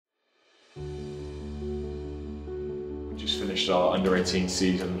finished our under-18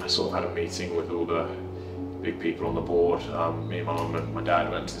 season, I sort of had a meeting with all the big people on the board. Me and my mum and my dad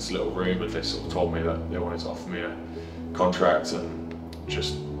went to this little room and they sort of told me that they wanted to offer me a contract, and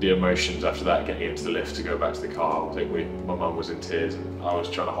just the emotions after that, getting into the lift to go back to the car. I think my mum was in tears and I was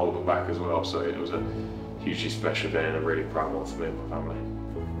trying to hold them back as well, so it was a hugely special day and a really proud one for me and my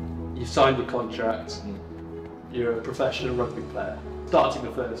family. You signed your contract, you're a professional rugby player, starting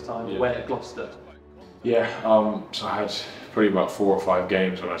the first time away at Gloucester. Yeah, so I had probably about 4 or 5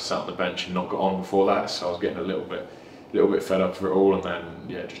 games when I sat on the bench and not got on before that, so I was getting a little bit fed up of it all, and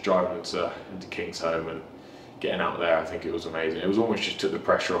then just driving into King's Home and getting out there, I think it was amazing. It was almost just took the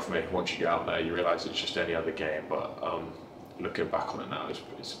pressure off me. Once you get out there, you realise it's just any other game, but looking back on it now,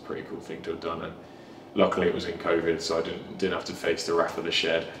 it's a pretty cool thing to have done, and luckily it was in COVID, so I didn't have to face the wrath of the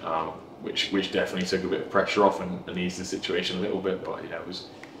shed, which definitely took a bit of pressure off and eased the situation a little bit, but yeah, it was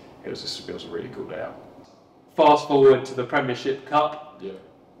a really cool day out. Fast forward to the Premiership Cup. Yeah.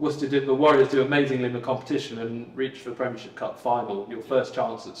 The Warriors do amazingly in the competition and reach for the Premiership Cup final, your first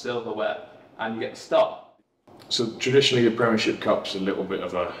chance at silverware, and you get the start. So traditionally the Premiership Cup's a little bit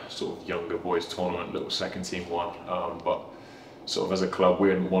of a sort of younger boys tournament, little second team one, but sort of as a club we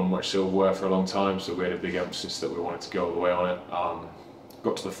hadn't won much silverware for a long time, so we had a big emphasis that we wanted to go all the way on it.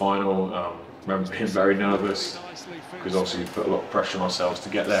 Got to the final, remember being very nervous because obviously we put a lot of pressure on ourselves to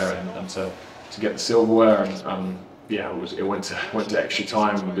get there and to get the silverware, and yeah, it went to extra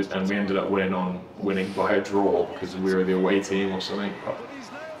time, and we ended up winning by a draw because we were the away team or something. But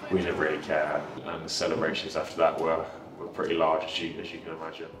we didn't really care, and the celebrations after that were pretty large, as you can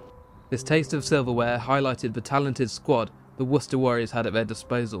imagine. This taste of silverware highlighted the talented squad the Worcester Warriors had at their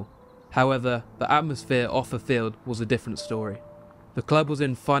disposal. However, the atmosphere off the field was a different story. The club was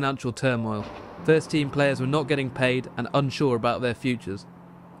in financial turmoil. First team players were not getting paid and unsure about their futures.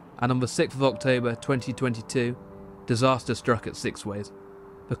 And on the 6th of October 2022, disaster struck at Sixways.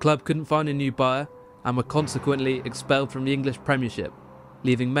 The club couldn't find a new buyer and were consequently expelled from the English Premiership,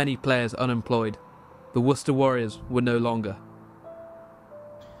 leaving many players unemployed. The Worcester Warriors were no longer.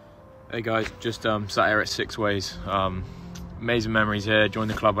 Hey guys, just sat here at Sixways. Amazing memories here.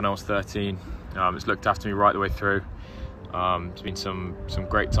 Joined the club when I was 13. It's looked after me right the way through. It's been some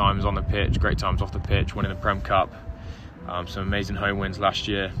great times on the pitch, great times off the pitch, winning the Prem Cup. Some amazing home wins last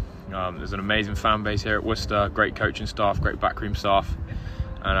year. There's an amazing fan base here at Worcester, great coaching staff, great backroom staff,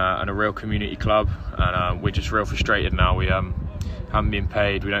 and a real community club. And we're just real frustrated now. We haven't been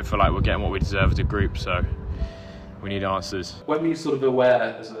paid. We don't feel like we're getting what we deserve as a group, so we need answers. When were you sort of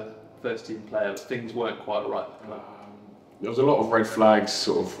aware as a first team player that things weren't quite right at the club? There was a lot of red flags.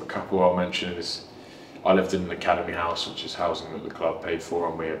 Sort of a couple I'll mention is I lived in an academy house, which is housing that the club paid for,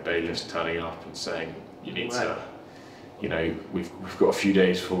 and we had bailiffs turning up and saying, you need to, we've got a few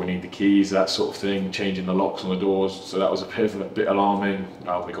days before we need the keys, that sort of thing, changing the locks on the doors. So that was a bit alarming.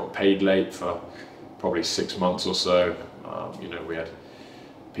 We got paid late for probably 6 months or so. We had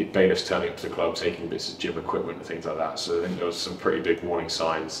bailiffs turning up to the club, taking bits of gym equipment and things like that. So I think there was some pretty big warning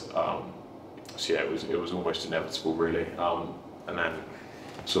signs. So yeah, it was almost inevitable really. And then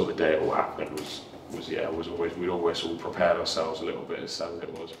sort of the day it all happened we'd always all prepared ourselves a little bit, as sad as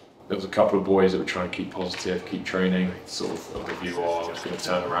it was. There was a couple of boys that were trying to keep positive, keep training, sort of the view, I was going to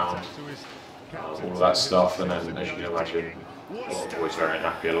turn around, all of that stuff, and then as you can imagine, a lot of boys very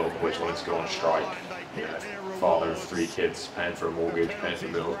unhappy, a lot of boys wanted to go on strike. Father of 3 kids, paying for a mortgage, paying for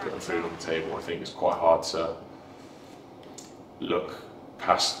bills, putting food on the table. I think it's quite hard to look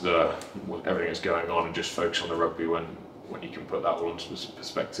past everything that's going on and just focus on the rugby when you can put that all into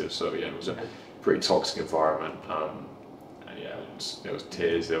perspective. So yeah, it was a pretty toxic environment. And yeah, there was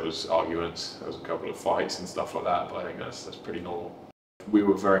tears, there was arguments, there was a couple of fights and stuff like that, but I think that's pretty normal. We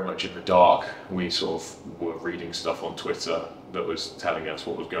were very much in the dark. We sort of were reading stuff on Twitter that was telling us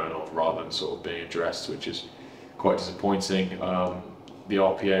what was going on rather than sort of being addressed, which is quite disappointing. The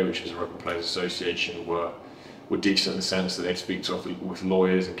RPA, which is the Rugby Players Association, were decent in the sense that they speak to us with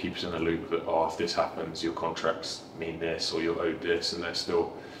lawyers and keep us in the loop that, if this happens, your contracts mean this or you're owed this, and they're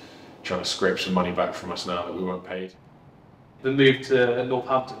still trying to scrape some money back from us now that we weren't paid. The move to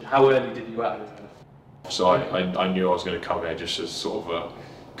Northampton, how early did you go out? So I knew I was going to come here just as sort of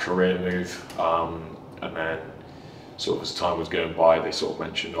a career move, and then sort of as time was going by, they sort of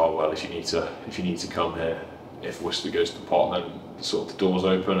mentioned, if you need to come here, if Worcester goes to pot, then sort of the doors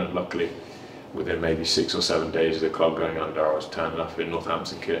open, and luckily within maybe 6 or 7 days of the club going under, I was turning up in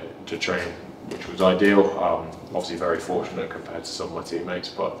Northampton kit to train, which was ideal. Obviously very fortunate compared to some of my teammates,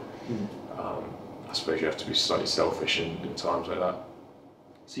 but I suppose you have to be slightly selfish in times like that.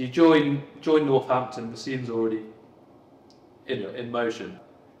 So you join Northampton, the season's already in motion.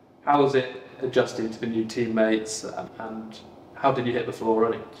 How was it adjusting to the new teammates, and how did you hit the floor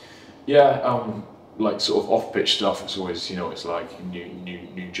running? Yeah, like sort of off-pitch stuff, it's always, you know, it's like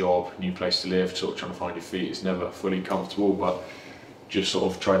new job, new place to live, sort of trying to find your feet. It's never fully comfortable, but just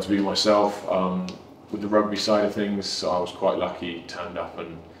sort of trying to be myself. With the rugby side of things, I was quite lucky, turned up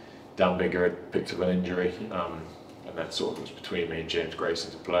and Dan Bigger had picked up an injury, and then sort of it was between me and James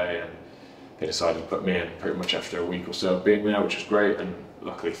Grayson to play, and they decided to put me in pretty much after a week or so of being there, which was great, and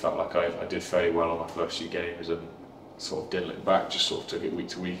luckily felt like I did fairly well on my first few games and sort of didn't look back, just sort of took it week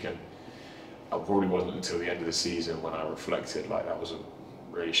to week, and I probably wasn't until the end of the season when I reflected like that was a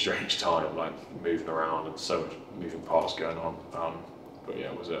really strange time, like moving around and so much moving parts going on. But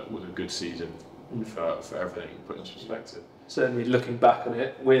yeah, it was a good season for everything put into perspective. Certainly looking back on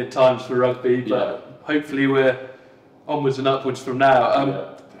it, weird times for rugby, but hopefully we're onwards and upwards from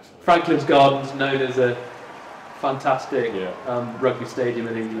now. Franklin's Gardens, known as a fantastic rugby stadium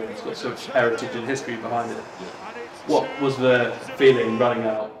in England. It's got so much heritage and history behind it. What was the feeling running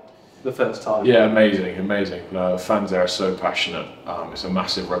out the first time? Yeah, amazing. Fans there are so passionate. It's a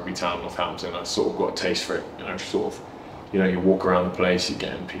massive rugby town, Northampton. I sort of got a taste for it. You walk around the place, you're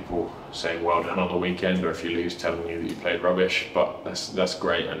getting people saying well done on the weekend, or if you lose, telling you that you played rubbish. But that's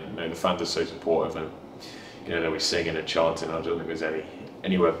great, and the fans are so supportive, and they'll be singing and chanting. I don't think there's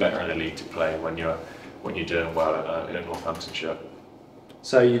anywhere better in the league to play when you're doing well in a Northampton shirt.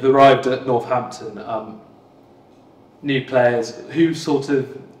 So you've arrived at Northampton. New players, who sort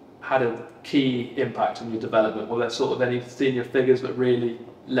of had a key impact on your development? Were there sort of any senior figures that really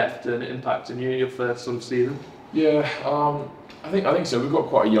left an impact on you in your first sort of season? Yeah, I think so. We've got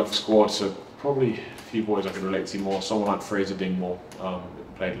quite a young squad, so probably a few boys I can relate to more. Someone like Fraser Dingmore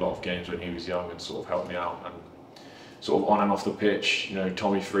played a lot of games when he was young and sort of helped me out, and sort of on and off the pitch.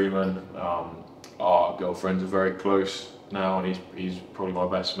 Tommy Freeman, our girlfriends are very close now, and he's probably my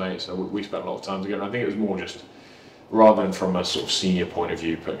best mate. So we spent a lot of time together. I think it was more just, rather than from a sort of senior point of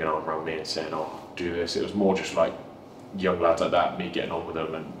view, putting an arm around me and saying, "Oh, do this." It was more just like young lads like that, me getting on with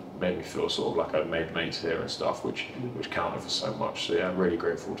them, and made me feel sort of like I'd made mates here and stuff, which counted for so much. So yeah, I'm really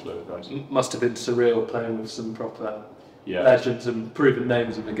grateful to those guys. Must have been surreal playing with some proper legends and proven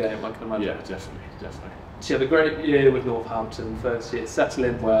names in the game, I can imagine. Yeah, definitely. So you had a great year with Northampton, first year, settle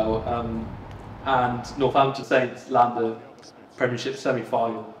in well, and Northampton Saints land the Premiership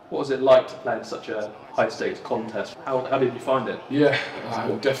semi-final. What was it like to play in such a high-stakes contest? How did you find it? Yeah,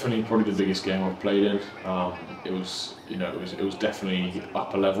 definitely probably the biggest game I've played in. It was definitely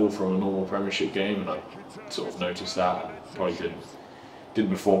upper level from a normal Premiership game, and I sort of noticed that. Probably didn't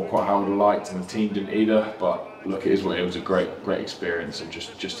perform quite how I would have liked, and the team didn't either. But look, it was a great experience, and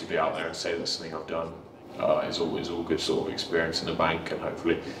just to be out there and say that's something I've done is always all good sort of experience in the bank, and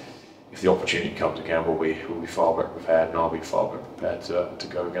hopefully, if the opportunity comes again, we'll be far better prepared, and I'll be far better prepared to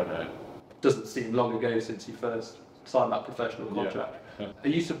go again at it. Doesn't seem long ago since you first signed that professional contract. Yeah. Are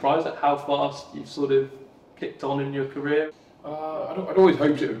you surprised at how fast you've sort of kicked on in your career? I'd always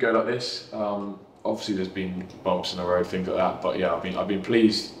hoped it would go like this. Obviously, there's been bumps in the road, things like that. But yeah, I've been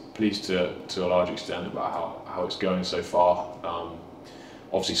pleased to a large extent about how it's going so far.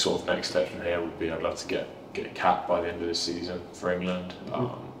 Obviously, sort of next step from here would be I'd love to get a cap by the end of this season for England.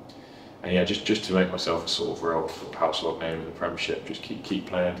 And yeah, just to make myself a sort of real household name in the Premiership, just keep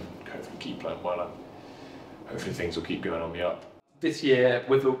playing, hopefully keep playing well, and hopefully things will keep going on the up. This year,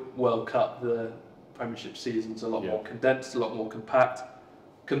 with the World Cup, the Premiership season's a lot more condensed, a lot more compact,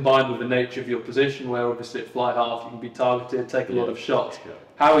 combined with the nature of your position, where obviously at fly half you can be targeted, take a lot of shots.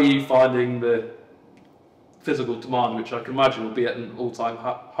 How are you finding the physical demand, which I can imagine will be at an all-time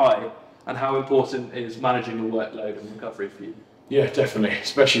high, and how important is managing the workload and recovery for you? Yeah, definitely.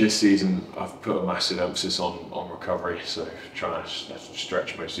 Especially this season, I've put a massive emphasis on recovery. So trying to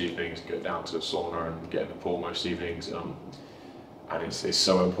stretch most evenings, go down to the sauna and get in the pool most evenings. And it's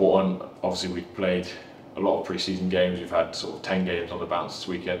so important. Obviously, we've played a lot of pre-season games. We've had sort of 10 games on the bounce this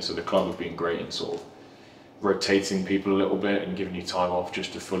weekend. So the club have been great in sort of rotating people a little bit and giving you time off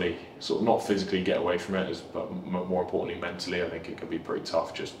just to fully, sort of not physically get away from it, but more importantly mentally. I think it can be pretty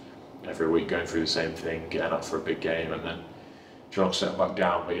tough just every week going through the same thing, getting up for a big game, and then trying to settle back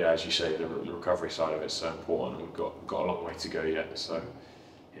down. But yeah, as you say, the recovery side of it is so important, and we've got a long way to go yet. So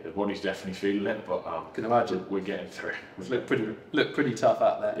yeah, the body's definitely feeling it, but can imagine we're getting through. Look pretty tough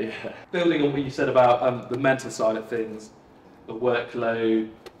out there. Yeah. Building on what you said about the mental side of things, the workload,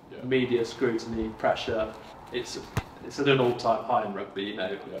 media scrutiny, pressure, it's at an all-time high in rugby.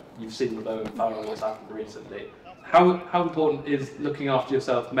 You've seen with Owen Farrell what's happened recently. How important is looking after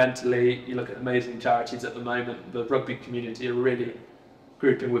yourself mentally? You look at amazing charities at the moment. The rugby community are really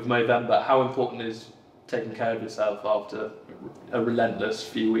grouping with Movember. How important is taking care of yourself after a relentless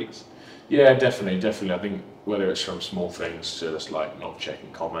few weeks. Yeah, definitely. I think whether it's from small things to just like not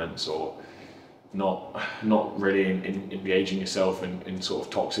checking comments or not really engaging yourself in sort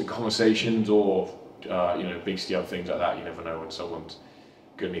of toxic conversations or big scale things like that. You never know when someone's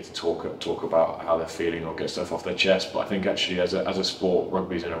going to need to talk about how they're feeling or get stuff off their chest. But I think actually as a sport,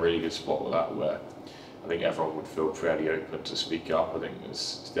 rugby's in a really good spot with that, where I think everyone would feel fairly open to speak up. I think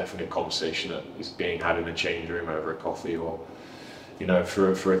it's definitely a conversation that is being had in a change room over a coffee or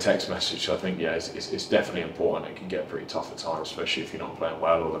for a text message. So I think it's definitely important. It can get pretty tough at times, especially if you're not playing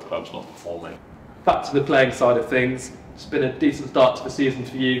well or the club's not performing. Back to the playing side of things, it's been a decent start to the season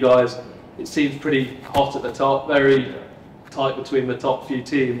for you guys. It seems pretty hot at the top, very tight between the top few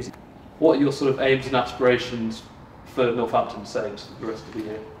teams. What are your sort of aims and aspirations for Northampton Saints for the rest of the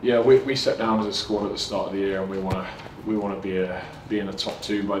year? Yeah, we set down as a squad at the start of the year, and we want to be in the top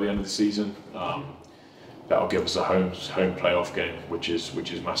 2 by the end of the season. That'll give us a home playoff game, which is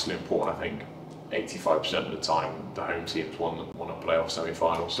massively important. I think 85% of the time the home teams want a playoff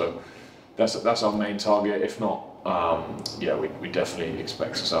semi-final, so that's our main target. If not, we definitely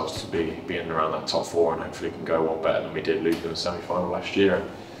expect ourselves to be in around that top 4, and hopefully can go one better than we did losing the semi-final last year. And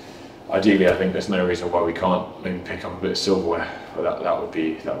ideally, I think there's no reason why we can't maybe pick up a bit of silverware, but that would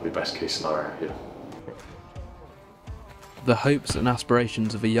be best case scenario. Yeah. The hopes and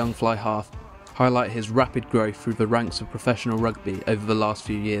aspirations of a young fly half highlight his rapid growth through the ranks of professional rugby over the last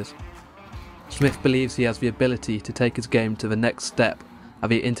few years. Smith believes he has the ability to take his game to the next step at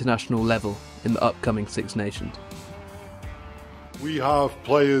the international level in the upcoming Six Nations. We have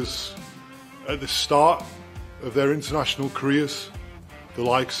players at the start of their international careers, the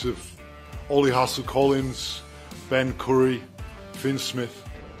likes of Ollie Hassel-Collins, Ben Curry, Finn Smith.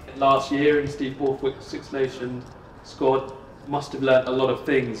 Last year in Steve Borthwick's Six Nations squad, must have learnt a lot of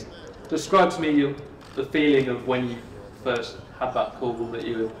things. Describe to me the feeling of when you first had that call that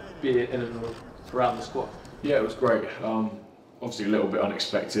you would be in and around the squad. Yeah, it was great. Obviously a little bit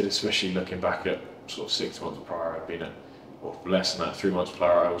unexpected, especially looking back at sort of 6 months prior. I'd been less than that, 3 months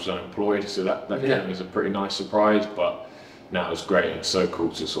prior I was unemployed, so that came as a pretty nice surprise. But now it was great. It's so cool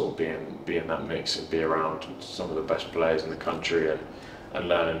to sort of be in that mix and be around some of the best players in the country and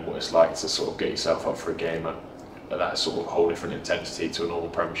learning what it's like to sort of get yourself up for a game at that sort of whole different intensity to a normal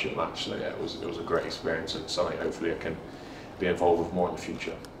Premiership match. So yeah, it was a great experience, and something hopefully I can be involved with more in the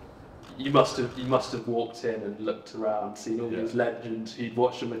future. You must have walked in and looked around, seen all these legends you'd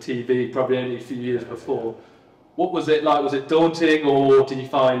watched on the TV probably only a few years before. What was it like? Was it daunting, or did you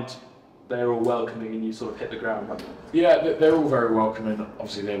find they're all welcoming and you sort of hit the ground running? Yeah, they're all very welcoming.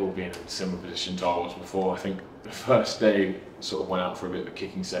 Obviously they've all been in similar positions I was before. I think the first day sort of went out for a bit of a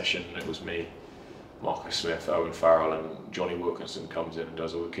kicking session, and it was me, Marcus Smith, Owen Farrell and Johnny Wilkinson comes in and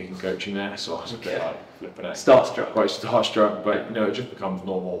does all the kicking coaching there, so I was a bit like flipping out. Starstruck. Quite starstruck, but it just becomes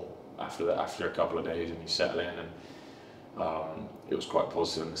normal after a couple of days, and you settle in, and it was quite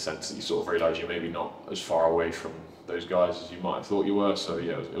positive in the sense that you sort of realise you're maybe not as far away from those guys as you might have thought you were. So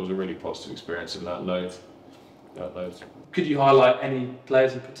yeah, it was a really positive experience in that loads. Could you highlight any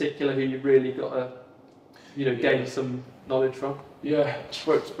players in particular who you really got to gain some knowledge from? Yeah,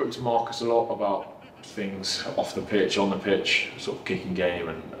 spoke to Marcus a lot about things off the pitch, on the pitch, sort of kicking game,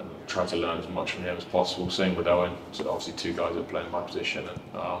 and tried to learn as much from him as possible. Same with Owen. So obviously 2 guys that play in my position, and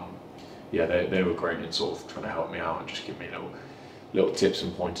they were great in sort of trying to help me out and just give me little tips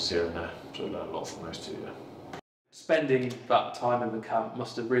and pointers here and there. So I learned a lot from those 2. Yeah. Spending that time in the camp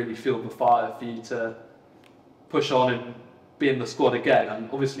must have really fueled the fire for you to push on and be in the squad again. And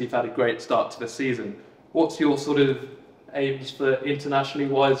obviously you've had a great start to the season. What's your sort of aims for internationally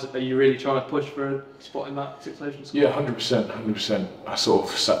wise? Are you really trying to push for a spot in that Six Nations squad? Yeah, 100%. I sort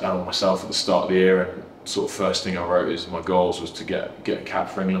of sat down with myself at the start of the year, and sort of first thing I wrote is my goals was to get a cap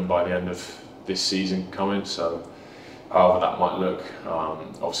for England by the end of this season coming. So however that might look,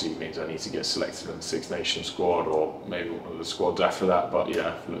 obviously it means I need to get selected in the Six Nations squad or maybe one of the squads after that. But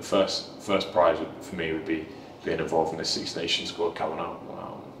yeah, the first prize for me would be being involved in the Six Nations squad coming up.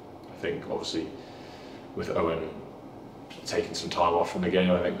 I think obviously with Owen taking some time off from the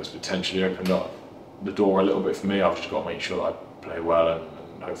game, I think that's potentially opened up the door a little bit for me. I've just got to make sure that I play well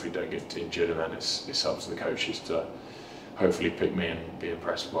and hopefully don't get injured, and then it's up to the coaches to hopefully pick me and be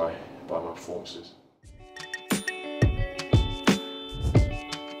impressed by my performances.